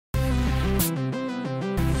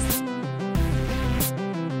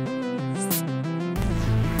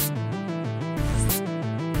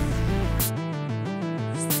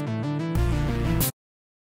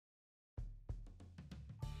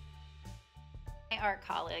art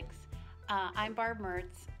colleagues. I'm Barb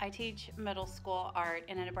Mertz. I teach middle school art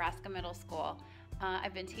in a Nebraska middle school.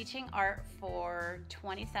 I've been teaching art for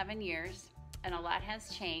 27 years and a lot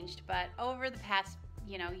has changed, but over the past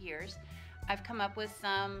years I've come up with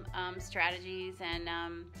some strategies and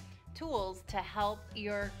tools to help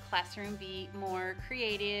your classroom be more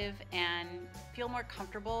creative and feel more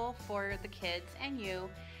comfortable for the kids and you.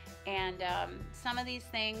 And some of these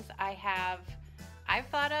things I've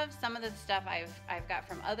thought of, some of the stuff I've got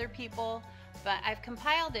from other people, but I've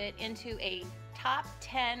compiled it into a top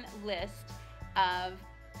 10 list of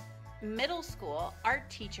middle school art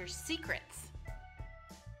teacher secrets.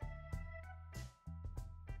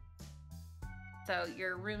 So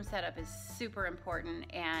your room setup is super important,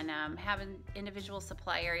 and having individual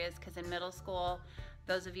supply areas, because in middle school,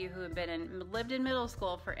 those of you who have lived in middle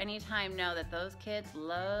school for any time know that those kids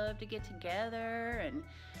love to get together and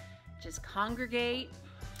just congregate.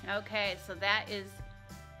 Okay, so that is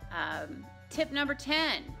tip number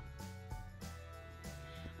 10.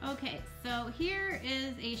 Okay, so here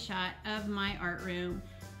is a shot of my art room,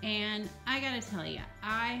 and I gotta tell you,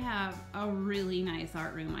 I have a really nice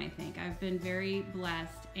art room. I think I've been very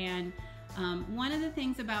blessed, and one of the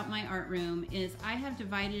things about my art room is I have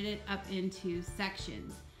divided it up into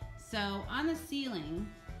sections. So on the ceiling,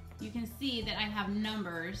 you can see that I have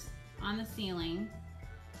numbers on the ceiling,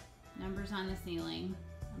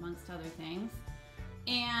 amongst other things.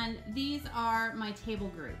 And these are my table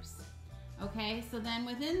groups. Okay, so then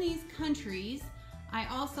within these countries, I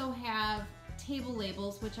also have table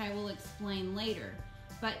labels, which I will explain later.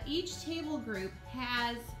 But each table group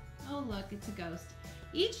has, oh look, it's a ghost.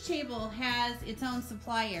 Each table has its own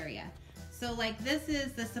supply area. So like this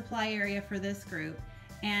is the supply area for this group,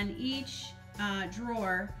 and each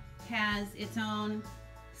drawer has its own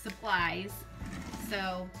supplies.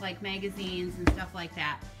 So like magazines and stuff like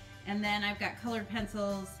that. And then I've got colored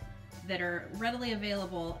pencils that are readily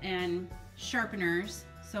available and sharpeners,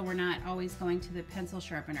 so we're not always going to the pencil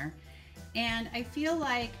sharpener. And I feel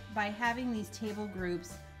like by having these table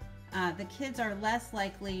groups, the kids are less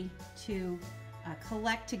likely to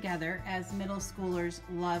collect together, as middle schoolers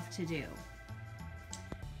love to do.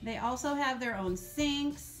 They also have their own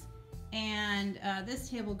sinks, and this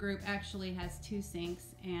table group actually has 2 sinks,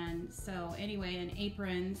 and so anyway, and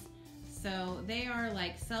aprons. So they are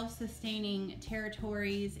like self-sustaining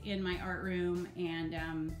territories in my art room,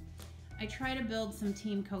 and I try to build some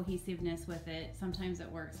team cohesiveness with it. Sometimes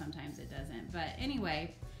it works, sometimes it doesn't. But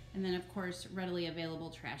anyway, and then of course, readily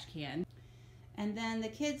available trash can. And then the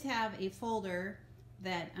kids have a folder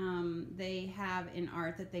that they have in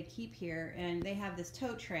art that they keep here, and they have this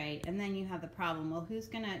tote tray, and then you have the problem, well, who's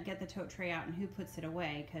gonna get the tote tray out and who puts it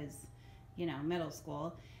away, because middle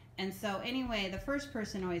school. And so anyway, the first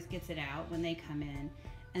person always gets it out when they come in,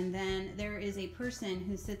 and then there is a person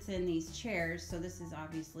who sits in these chairs. So this is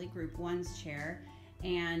obviously group 1's chair,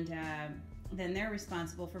 and then they're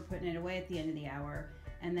responsible for putting it away at the end of the hour.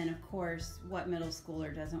 And then of course, what middle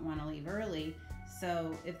schooler doesn't want to leave early?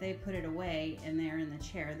 So if they put it away and they're in the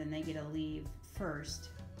chair, then they get to leave first.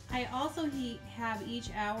 I also have each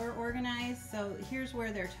hour organized, so here's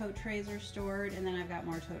where their tote trays are stored, and then I've got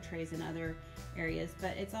more tote trays in other areas,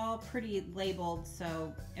 but it's all pretty labeled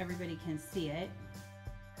so everybody can see it.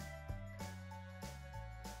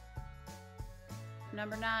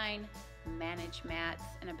 Number 9, manage mats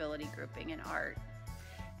and ability grouping in art.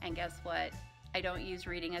 And guess what? I don't use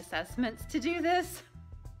reading assessments to do this.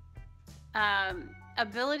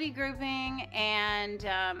 Ability grouping and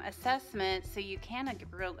assessment, so you can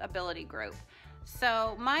ability group.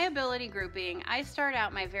 So my ability grouping, I start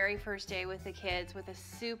out my very first day with the kids with a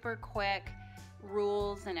super quick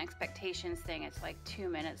rules and expectations thing. It's like 2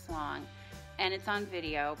 minutes long, and it's on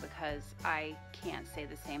video because I can't say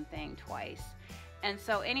the same thing twice. And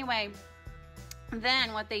so anyway,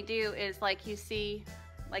 then what they do is like you see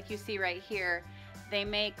right here, they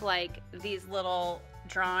make like these little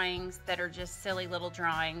drawings that are just silly little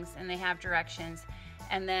drawings, and they have directions,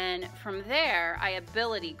 and then from there I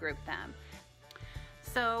ability group them.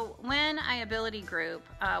 So when I ability group,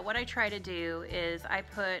 what I try to do is I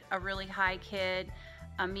put a really high kid,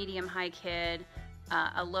 a medium high kid,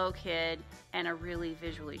 a low kid, and a really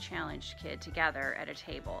visually challenged kid together at a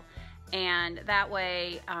table. And that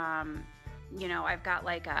way, I've got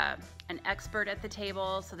like an expert at the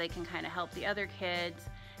table, so they can kind of help the other kids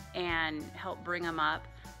and help bring them up.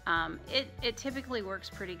 It typically works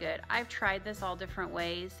pretty good. I've tried this all different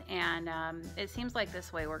ways, and it seems like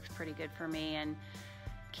this way works pretty good for me. And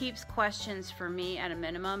keeps questions for me at a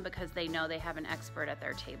minimum because they know they have an expert at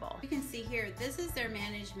their table. You can see here, this is their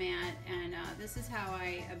management, and this is how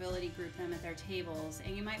I ability group them at their tables.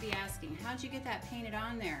 And you might be asking, how'd you get that painted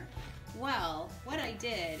on there? Well, what I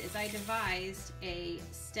did is I devised a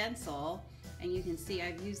stencil, and you can see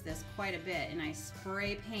I've used this quite a bit, and I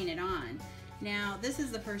spray paint it on. Now, this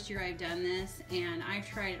is the first year I've done this, and I've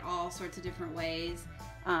tried it all sorts of different ways.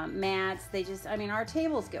 Mats, I mean, our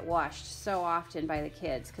tables get washed so often by the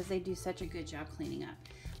kids because they do such a good job cleaning up.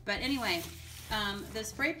 But anyway, the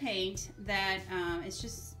spray paint that, it's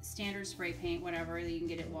just standard spray paint, whatever, that you can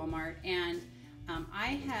get at Walmart. And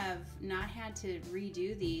I have not had to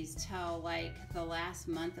redo these till like the last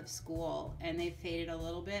month of school, and they've faded a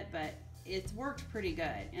little bit, but it's worked pretty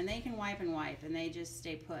good. And they can wipe and wipe, and they just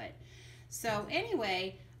stay put. So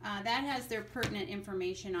anyway, that has their pertinent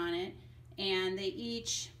information on it. And they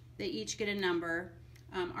each get a number.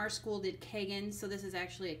 Our school did Kagan, so this is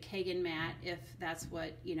actually a Kagan mat, if that's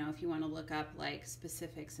what, you know, if you want to look up like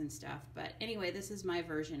specifics and stuff. But anyway, this is my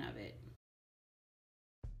version of it.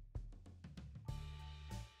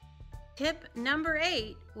 Tip number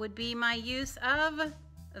 8 would be my use of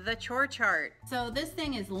the chore chart. So this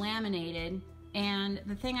thing is laminated, and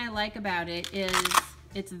the thing I like about it is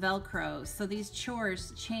it's Velcro. So these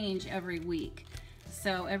chores change every week.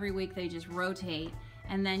 So every week they just rotate,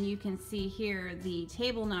 and then you can see here the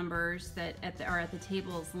table numbers that are at the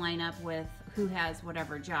tables line up with who has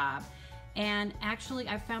whatever job. And actually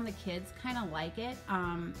I found the kids kind of like it.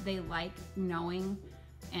 They like knowing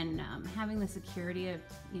and having the security of,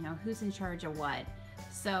 you know, who's in charge of what.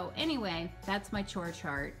 So anyway, that's my chore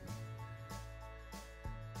chart.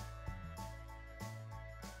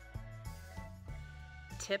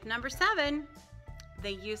 Tip number 7.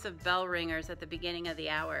 The use of bell ringers at the beginning of the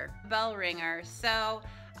hour. Bell ringer. So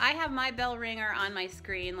I have my bell ringer on my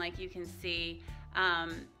screen, like you can see,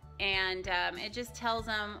 it just tells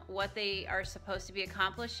them what they are supposed to be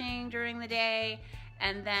accomplishing during the day.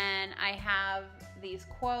 And then I have these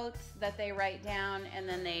quotes that they write down, and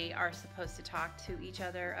then they are supposed to talk to each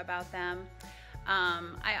other about them.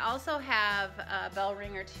 I also have a bell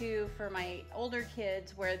ringer too for my older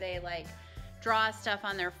kids, where they like draw stuff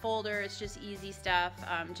on their folder. It's just easy stuff,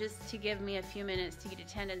 just to give me a few minutes to get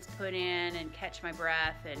attendance put in and catch my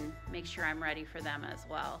breath and make sure I'm ready for them as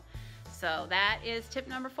well. So that is tip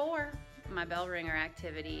number 4, my bell ringer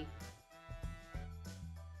activity.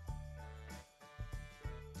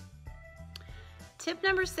 Tip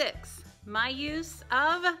number 6, my use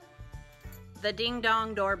of the ding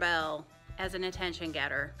dong doorbell as an attention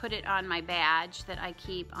getter. Put it on my badge that I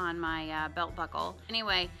keep on my belt buckle.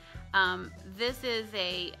 Anyway, this is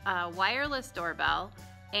a wireless doorbell,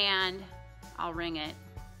 and I'll ring it.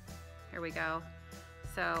 Here we go.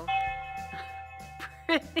 So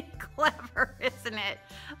pretty clever, isn't it?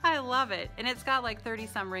 I love it. And it's got like 30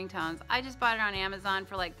 some ringtones. I just bought it on Amazon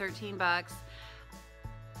for like 13 bucks.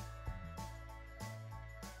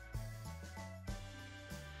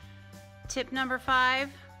 Tip number 5,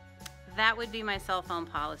 that would be my cell phone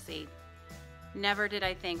policy. Never did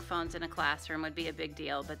I think phones in a classroom would be a big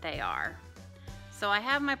deal, but they are. So I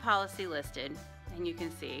have my policy listed, and you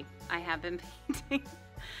can see I have been painting.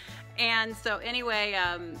 And so anyway,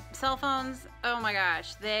 cell phones, oh my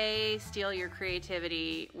gosh, they steal your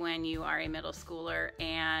creativity when you are a middle schooler.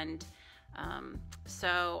 And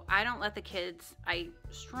so I don't let the kids, I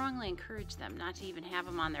strongly encourage them not to even have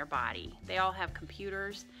them on their body. They all have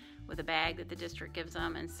computers with a bag that the district gives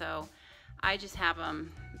them, and so I just have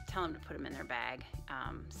them, tell them to put them in their bag,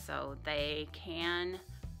 so they can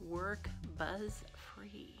work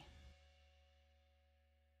buzz-free.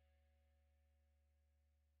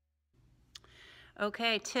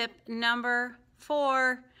 Okay, tip number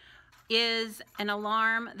 4 is an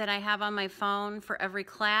alarm that I have on my phone for every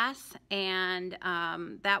class, and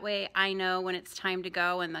that way I know when it's time to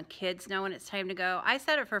go and the kids know when it's time to go. I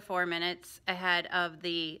set it for 4 minutes ahead of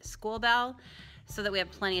the school bell so that we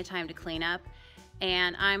have plenty of time to clean up,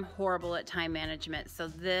 and I'm horrible at time management, so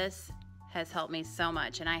this has helped me so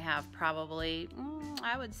much. And I have probably,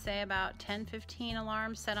 I would say about 10-15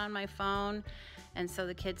 alarms set on my phone, and so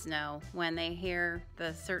the kids know when they hear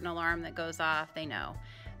the certain alarm that goes off, they know.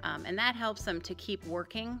 And that helps them to keep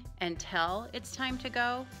working until it's time to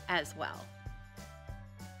go as well.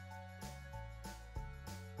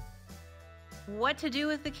 What to do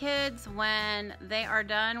with the kids when they are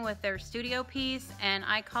done with their studio piece, and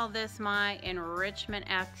I call this my enrichment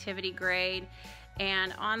activity grade.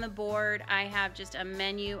 And on the board I have just a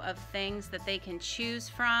menu of things that they can choose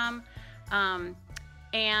from,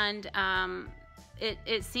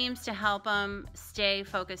 it seems to help them stay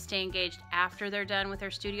focused, stay engaged after they're done with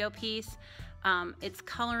their studio piece. It's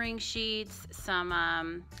coloring sheets,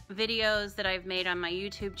 some videos that I've made on my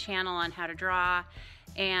YouTube channel on how to draw,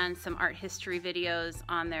 and some art history videos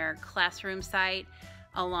on their classroom site,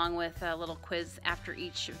 along with a little quiz after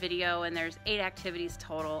each video, and there's 8 activities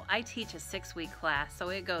total. I teach a 6-week class, so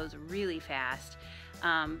it goes really fast.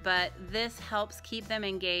 But this helps keep them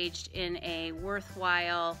engaged in a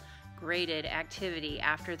worthwhile graded activity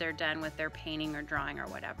after they're done with their painting or drawing or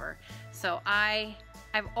whatever. So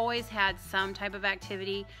I've always had some type of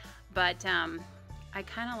activity, but I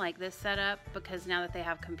kind of like this setup because now that they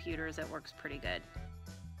have computers, it works pretty good.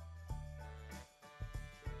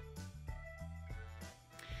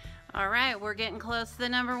 All right, we're getting close to the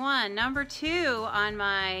number 1. Number 2 on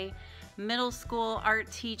my middle school art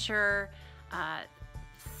teacher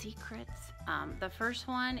secrets. The first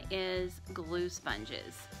one is glue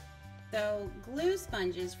sponges. So glue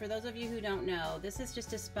sponges, for those of you who don't know, this is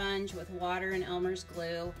just a sponge with water and Elmer's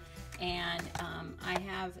glue, and I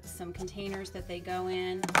have some containers that they go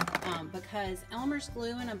in because Elmer's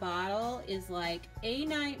glue in a bottle is like a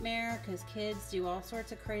nightmare because kids do all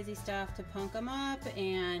sorts of crazy stuff to punk them up,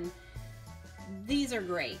 and these are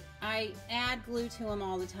great. I add glue to them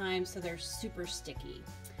all the time so they're super sticky.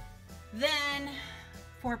 Then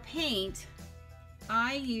for paint,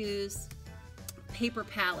 I use paper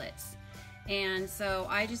palettes. And so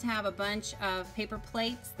I just have a bunch of paper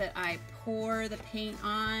plates that I pour the paint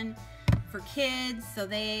on for kids so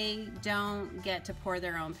they don't get to pour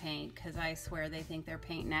their own paint, because I swear they think they're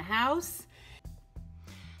painting a house.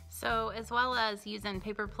 So as well as using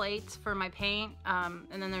paper plates for my paint, and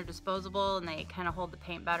then they're disposable and they kind of hold the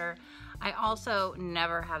paint better, I also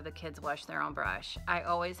never have the kids wash their own brush. I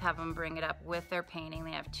always have them bring it up with their painting.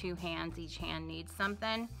 They have 2 hands, each hand needs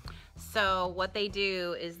something. So what they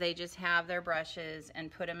do is they just have their brushes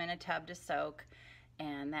and put them in a tub to soak,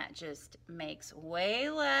 and that just makes way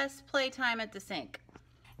less playtime at the sink.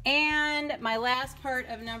 And my last part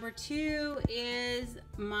of number 2 is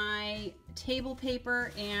my table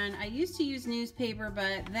paper, and I used to use newspaper,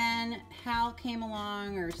 but then Hal came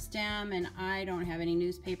along, or STEM, and I don't have any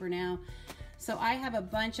newspaper now. So I have a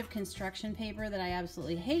bunch of construction paper that I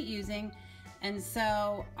absolutely hate using, and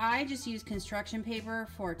so I just use construction paper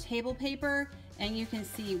for table paper, and you can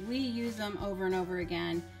see we use them over and over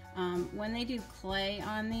again. When they do clay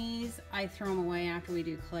on these, I throw them away after we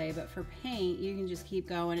do clay, but for paint, you can just keep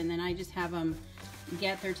going, and then I just have them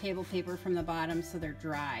get their table paper from the bottom so they're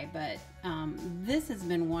dry. But this has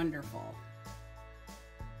been wonderful.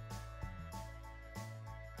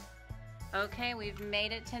 Okay, we've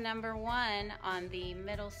made it to number 1 on the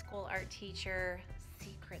middle school art teacher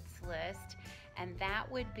secrets list, and that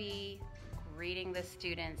would be greeting the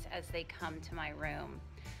students as they come to my room.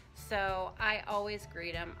 So I always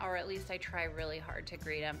greet them, or at least I try really hard to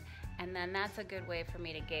greet them, and then that's a good way for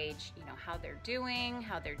me to gauge, you know, how they're doing,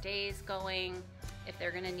 how their day's going, if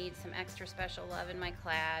they're gonna need some extra special love in my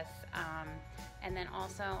class, and then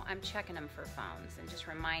also I'm checking them for phones and just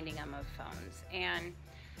reminding them of phones. And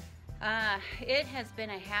it has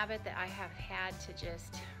been a habit that I have had to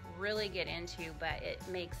just really get into, but it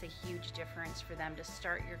makes a huge difference for them to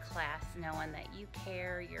start your class knowing that you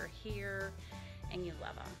care, you're here, and you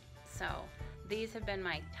love them. So these have been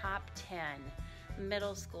my top 10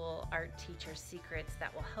 middle school art teacher secrets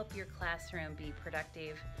that will help your classroom be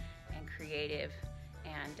productive and creative.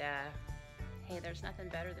 And hey, there's nothing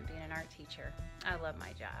better than being an art teacher. I love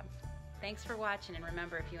my job. Thanks for watching, and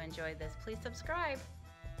remember, if you enjoyed this, please subscribe.